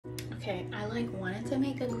Okay, I like wanted to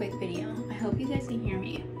make a quick video. I hope you guys can hear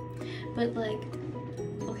me. But like,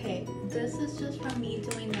 okay, this is just from me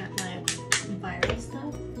doing that like viral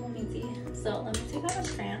stuff. Let me see. So let me take out a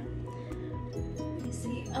strand. Let me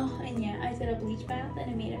see. Oh, and yeah, I did a bleach bath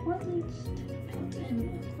and it made it more bleached.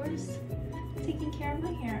 And of course, taking care of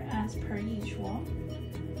my hair as per usual.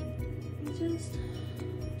 I'm just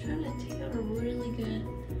trying to take out a really good,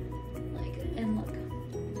 like, and look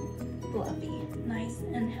fluffy, nice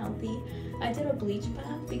and healthy. I did a bleach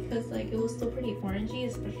bath because like it was still pretty orangey,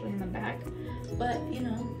 especially in the back, but you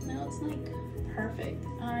know, now it's like perfect.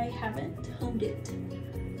 I haven't toned it,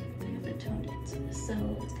 so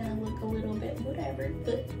it's gonna look a little bit whatever,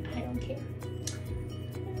 but I don't care.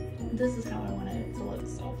 This is how I wanted it to look,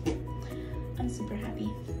 so I'm super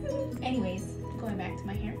happy. Anyways, going back to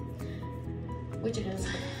my hair, which it is,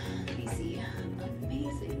 let me see,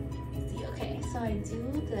 amazing. Okay, so I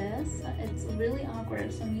do this. It's really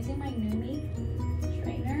awkward. So I'm using my Numi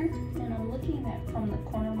straightener and I'm looking at it from the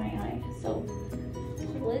corner of my eye. So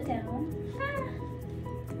pull it down.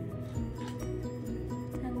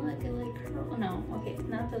 And look, it like curl. Oh, no, okay,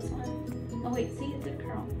 not this one. Oh wait, see, it did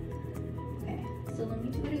curl. Okay, so let me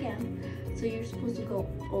do it again. So you're supposed to go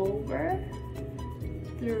over,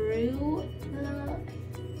 through the,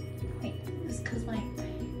 wait, it's because my,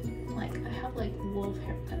 like, I have like wolf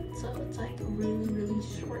haircut, so it's like really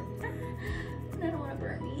short and I don't want to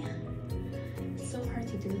burn me. It's so hard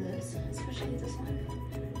to do this, especially this one.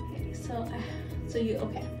 Okay, so you,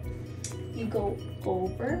 okay, you go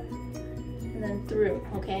over and then through.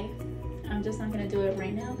 Okay, I'm just not gonna do it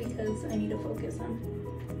right now because I need to focus on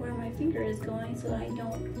where my finger is going so I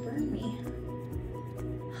don't burn me.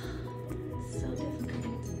 It's so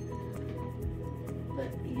difficult, but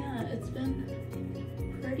yeah, it's been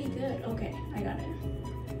pretty good. Okay, I got it.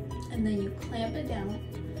 And then you clamp it down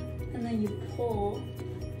and then you pull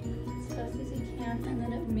as fast as you can, and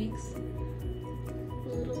then it makes a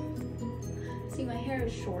little, see, my hair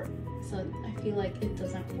is short, so I feel like it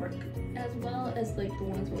doesn't work as well as like the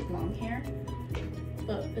ones with long hair.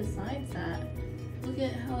 But besides that, look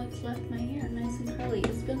at how it's left my hair nice and curly.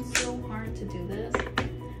 It's been so hard to do this,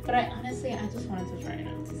 but I just wanted to try it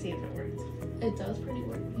out to see if it works. It does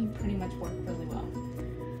pretty much work really well.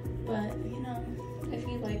 But you know, if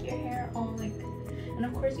you like your hair all like, and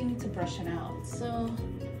of course you need to brush it out. So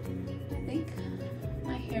I think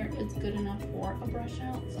my hair is good enough for a brush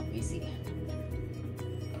out. So let me see.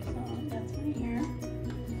 So that's my hair.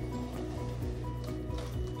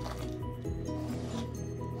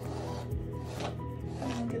 Oh,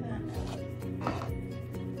 look at that.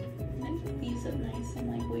 These are nice and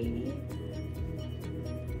like wavy.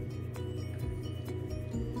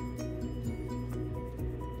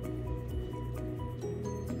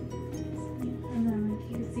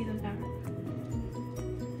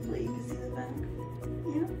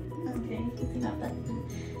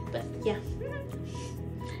 But yeah,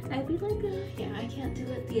 I would like, yeah, I can't do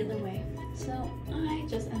it the other way. So I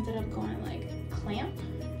just ended up going like clamp,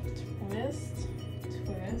 twist,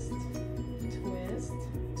 twist, twist,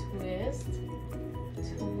 twist,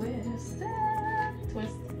 twist,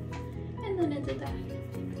 twist, and then it did that.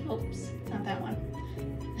 Oops, not that one.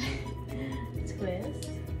 Twist,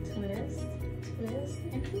 twist, twist,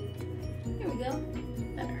 and here we go.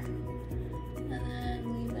 Better. And then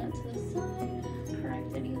leave that to the side. Correct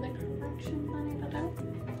any of the corrections that I got out.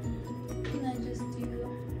 And then just do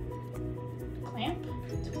clamp,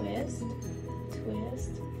 twist,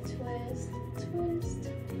 twist, twist, twist,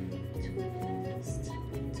 twist,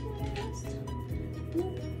 twist,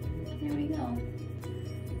 boop. There we go.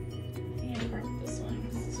 And correct this one.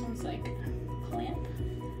 This one's like clamp,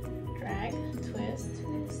 drag, twist,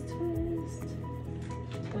 twist, twist,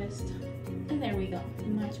 twist. And there we go.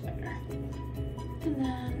 Much better. And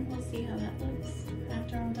then we'll see how that looks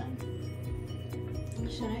after I'm done.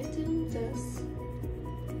 Should I do this?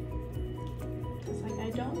 Because like I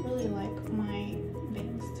don't really like my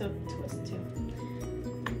bangs to twist too.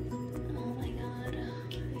 Oh my god,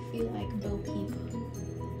 I feel like Bo Peep.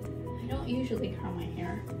 I don't usually curl my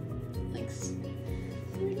hair. Like,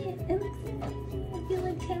 it looks so amazing. I feel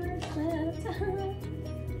like Taylor Swift.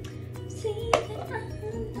 See that I'm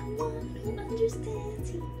the one who understands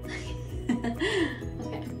you.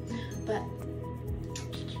 Okay, but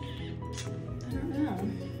I don't know.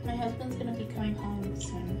 My husband's gonna be coming home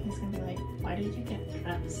soon. He's gonna be like, why did you get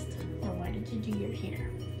dressed? Or why did you do your hair?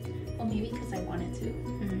 Well, maybe because I wanted to.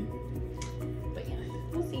 But yeah,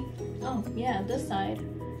 we'll see. Oh yeah, this side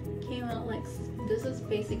came out like, this is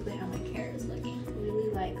basically how my hair is looking. Really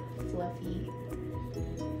like fluffy.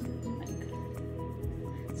 Like,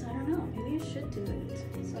 so I don't know, maybe I should do it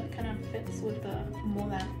so it kind of fits with the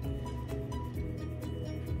mola.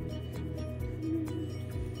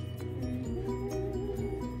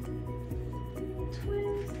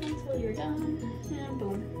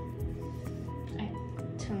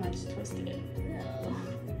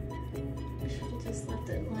 just left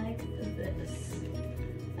it like this.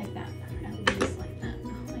 Like that. At least like that.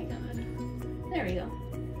 Oh my god. There we go.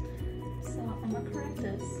 So I'm gonna correct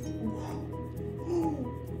this. Oh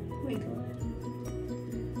my god.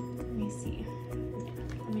 Let me see.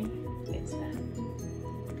 Let me fix that.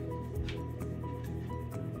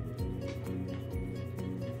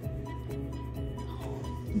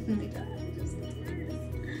 Oh my god, it just gets worse.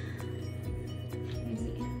 Let me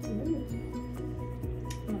see. Ooh.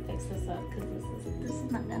 I'm gonna fix this up because this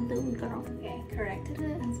is not gonna do it, girl. Okay, corrected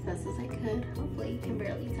it as best as I could. Hopefully you can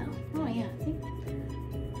barely tell. Oh yeah, see?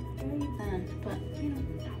 Very thin, but you know.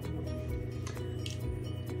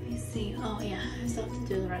 Let me see. Oh yeah, I still have to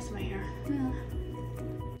do the rest of my hair. Yeah.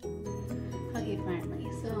 Okay, finally.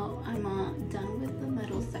 So I'm done with the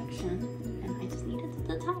middle section, and I just need it at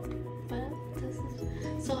the top. But this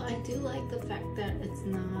is so I do like the fact that it's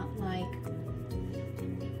not like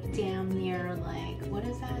damn near like what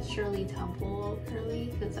is that, Shirley Temple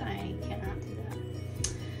curly, because I cannot do that.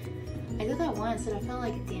 I did that once and I felt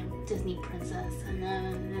like a damn Disney princess, and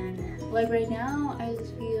then like right now I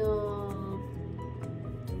just feel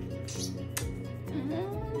it's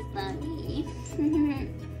not me.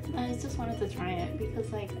 I just wanted to try it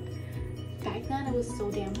because like back then it was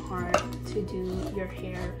so damn hard to do your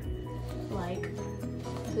hair like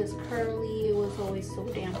this curly. It was always so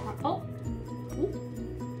damn hard. Oh, ooh.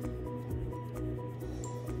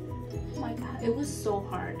 My god, it was so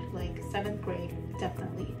hard. Like 7th grade,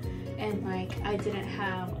 definitely. And like I didn't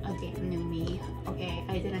have a damn new me. Okay,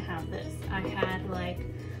 I didn't have this. I had like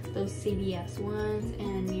those CVS ones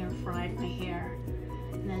and near fried my hair.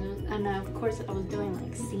 And of course I was doing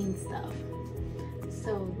like scene stuff.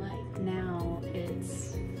 So like now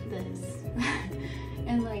it's this.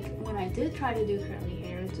 And like when I did try to do curly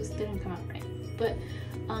hair, it just didn't come out right. But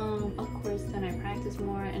of course then I practiced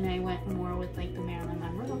more and I went more with like the Marilyn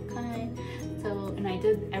Monroe kind. So, and I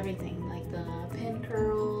did everything like the pin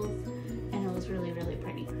curls, and it was really, really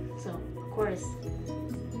pretty. So of course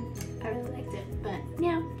I really liked it. But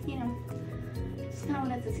yeah, you know, just kind of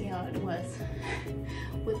wanted to see how it was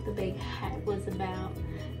what the big hat was about.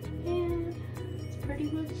 And it's pretty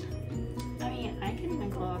much, I mean, I can even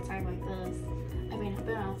go outside like this. I mean, I've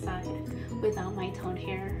been outside without my toned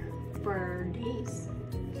hair for days,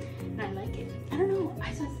 and I like it. I don't know,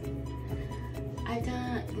 I've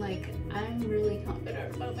done, like, I'm really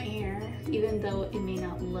confident about my hair, even though it may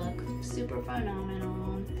not look super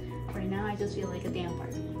phenomenal. Right now, I just feel like a damn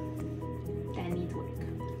Barbie that needs work.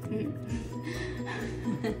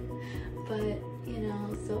 But, you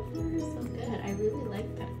know, so far so good. I really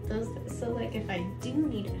like that. So like, if I do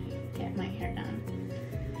need to get my hair done,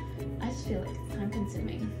 I just feel like it's time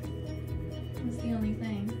consuming. That's the only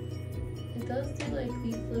thing. It does do like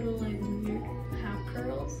these little like weird half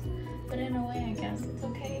curls, but in a way I guess it's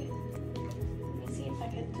okay. Let me see if I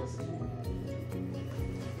could just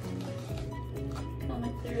comb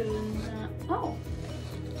it through and oh,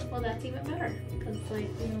 well that's even better, because like,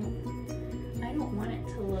 you know, I don't want it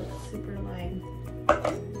to look super like I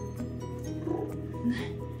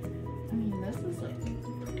mean, this is like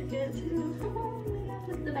pretty good too. Oh my god,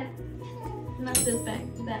 look at the back. Not this back,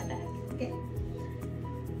 that back. Okay.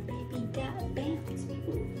 Baby got bounce.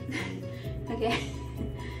 Okay.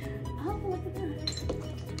 Oh, look at that.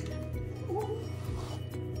 Ooh.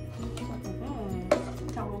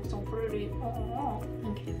 That looks so pretty. Oh.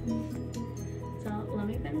 Okay. So let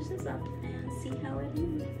me finish this up and see how it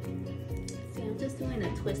is. See, I'm just doing a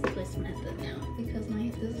twist method now because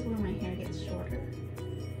this is where my hair gets shorter.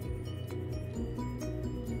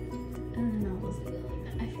 And then I'll just do it like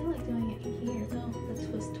that. I feel like doing it here though, the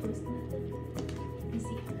twist method. Let me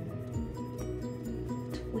see.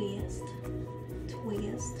 Twist.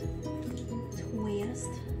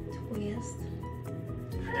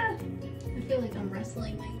 Ah, I feel like I'm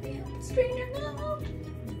wrestling my damn straightener now.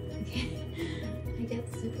 Okay. I get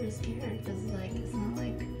super scared because like it's not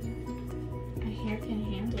like my hair can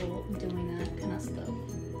handle doing that kind of stuff.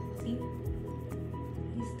 See?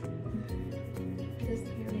 This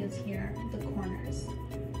areas here, the corners.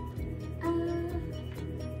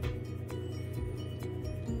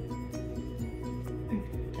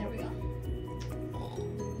 There we go. Oh,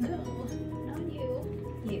 no, not you.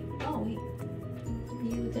 You. Oh, wait.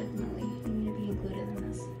 You definitely. You need to be included in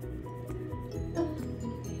this. Oh,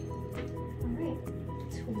 okay. Alright.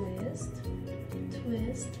 Twist.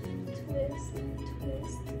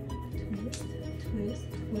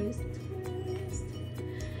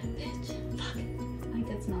 Bitch, fuck. I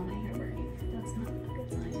can smell my hair burning. That's not a good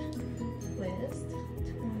sign.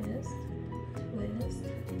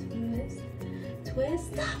 Twist.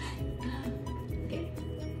 Stop it. Okay.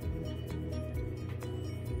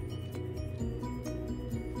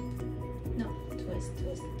 twist,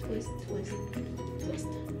 twist, twist, twist, twist.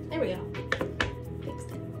 There we go.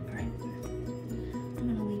 Fixed it. Alright. I'm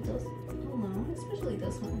gonna leave those alone, especially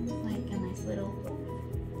this one. It's like a nice little.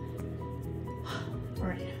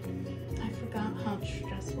 Alright. I forgot how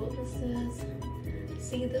stressful this is.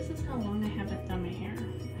 See, this is how long I haven't done my hair.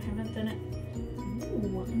 I haven't done it.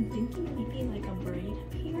 Ooh, I'm thinking maybe like a braid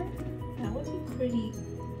here. That would be pretty.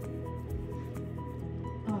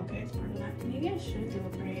 Oh, okay, it's part of that. Maybe I should do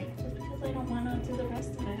a braid just because I don't want to do the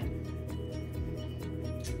rest of it.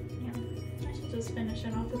 Yeah, I should just finish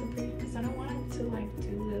it off with a braid because I don't want it to like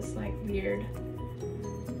do this like weird,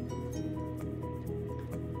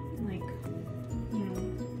 like, you know,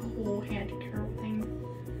 whole head curl thing.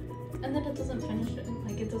 And then it doesn't finish it.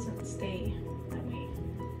 Like it doesn't stay that way.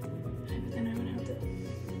 But then I would have to.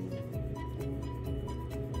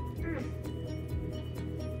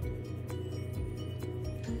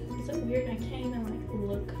 Is it weird? I can't even like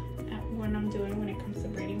look at what I'm doing when it comes to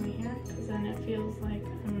braiding my hair because then it feels like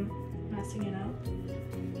I'm messing it up.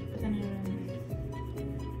 But then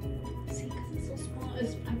I see because it's so small.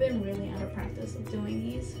 I've been really out of practice of doing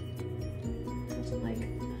these. I have to like.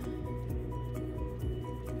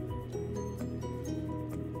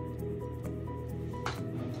 I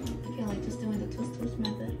feel like just doing the twist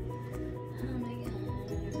method. Oh my god.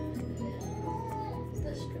 It's so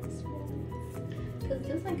stressful. Because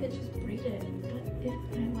this I could just braid it, but if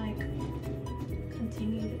I like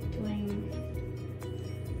continue doing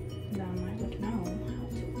them, I would know how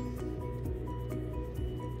to.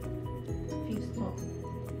 Fuse well,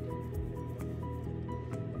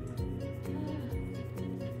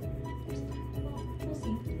 we'll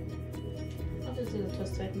see. I'll just do the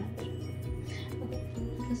twist side method. Okay,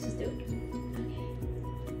 let's just do it. Okay.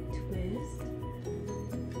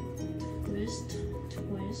 Twist, twist,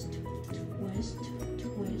 twist, twist,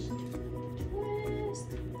 twist, twist.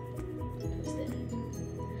 Twist it.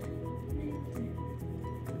 Okay.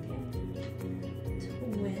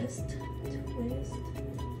 Twist, twist, twist,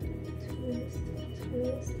 twist,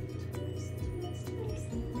 twist, twist, twist.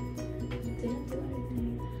 Didn't do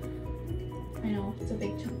anything. I know, it's a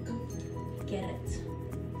big chunk. Get it.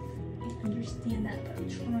 I understand that, but I'm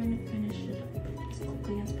trying to finish it up as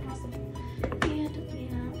quickly as possible. And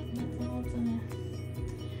yeah, that's all it's in it.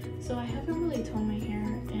 So I haven't really toned my hair,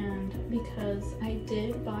 and because I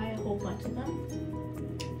did buy a whole bunch of them,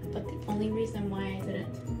 but the only reason why I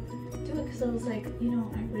didn't do it because I was like, you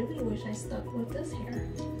know, I really wish I stuck with this hair,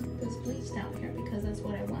 this bleached out hair, because that's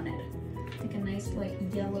what I wanted, like a nice like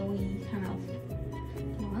yellowy kind of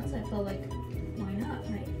blonde. I felt like, why not,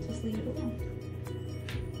 right? Just leave it alone.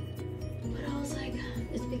 But I was like,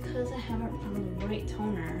 it's because I haven't found the right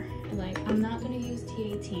toner. Like, I'm not gonna use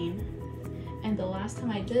T18. And the last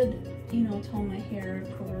time I did, you know, tone my hair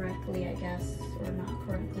correctly, I guess, or not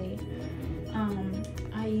correctly,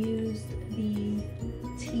 I used the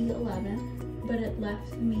T11, but it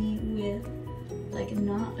left me with like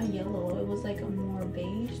not a yellow. It was like a more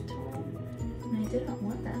beige tone, and I didn't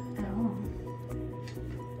want that at all.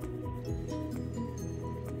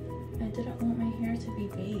 I didn't want my hair to be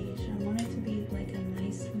beige. I wanted it to be like a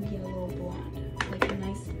nice yellow blonde, like a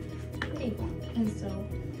nice pretty blonde. And so,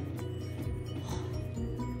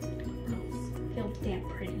 feels damn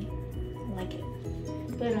pretty. I like it.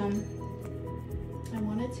 But I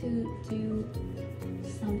wanted to do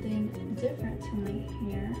something different to my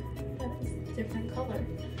hair that is different color.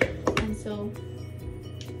 And so,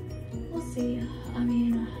 we'll see. I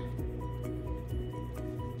mean,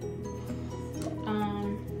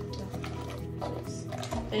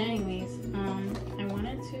 but anyways, I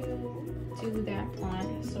wanted to do that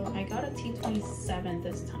blonde, so I got a T27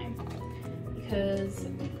 this time because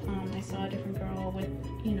I saw a different girl with,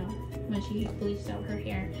 you know, when she bleached out her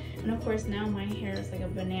hair, and of course now my hair is like a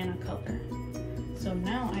banana color, so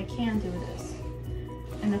now I can do this.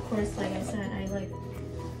 And of course, like I said, I like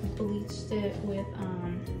bleached it with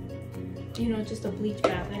you know, just a bleach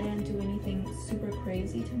bath. I didn't do anything super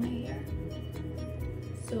crazy to my hair.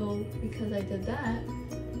 So because I did that,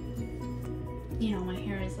 you know, my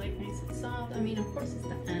hair is like nice and soft. I mean, of course it's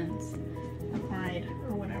the ends applied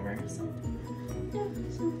or whatever. So yeah,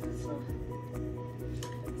 so that's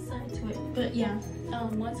a side to it. But yeah,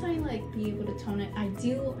 once I like be able to tone it, I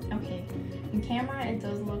do, okay, in camera it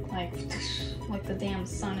does look like the damn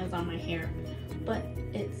sun is on my hair, but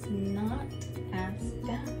it's not as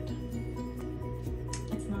bad.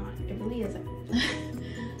 It's not, it really isn't.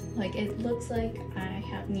 Like, it looks like I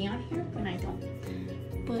have neon hair when I don't,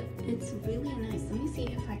 but it's really nice. Let me see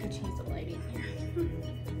if I could change the lighting here.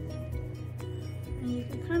 And you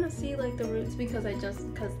can kind of see like the roots because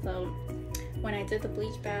when I did the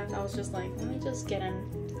bleach bath, I was just like, let me just get in.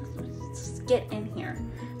 just get in here.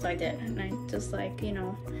 So I did, and I just like, you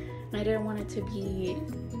know, and I didn't want it to be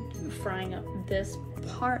frying up this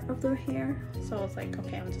part of their hair, so I was like,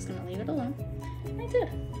 okay, I'm just gonna leave it alone, and I did,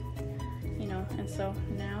 you know. And so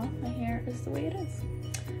now my hair is the way it is,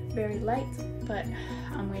 very light. But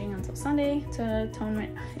I'm waiting until Sunday to tone my,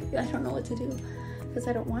 I don't know what to do because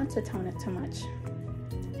I don't want to tone it too much.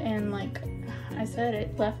 And like I said,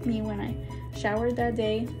 it left me, when I showered that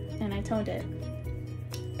day and I toned it,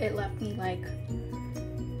 it left me like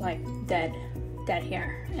dead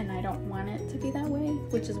hair, and I don't want it to be that way,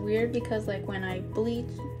 which is weird because like when I bleach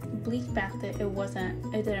bathed it,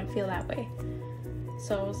 it didn't feel that way.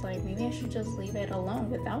 So I was like, maybe I should just leave it alone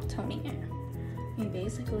without toning it. I mean,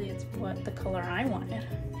 basically it's what the color I wanted,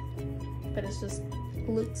 but it's just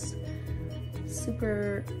looks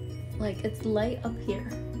super, like it's light up here,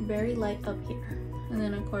 very light up here, and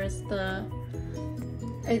then of course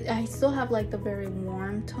I still have like the very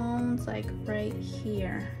warm tones like right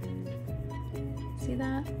here. See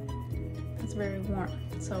that? It's very warm.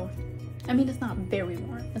 So I mean, it's not very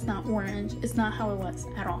warm, it's not orange, it's not how it was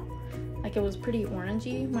at all. Like it was pretty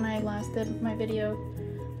orangey when I last did my video,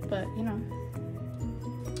 but you know,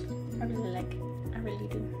 I really like it, I really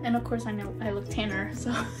do. And of course I know I look tanner,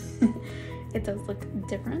 so it does look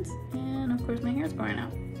different. And of course my hair is growing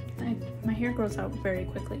out. My hair grows out very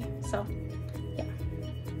quickly, so yeah.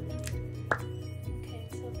 Okay,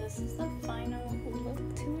 so this is the final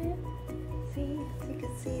look to it. See, as you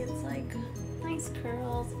can see, it's like nice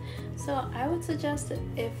curls. So I would suggest that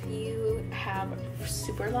if you have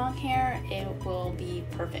super long hair, it will be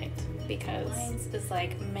perfect because mine is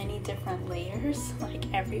like many different layers,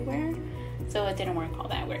 like everywhere, so it didn't work all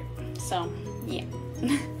that weird. So yeah.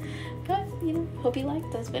 But you know, hope you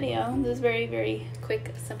liked this video. This very, very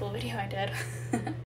quick, simple video I did.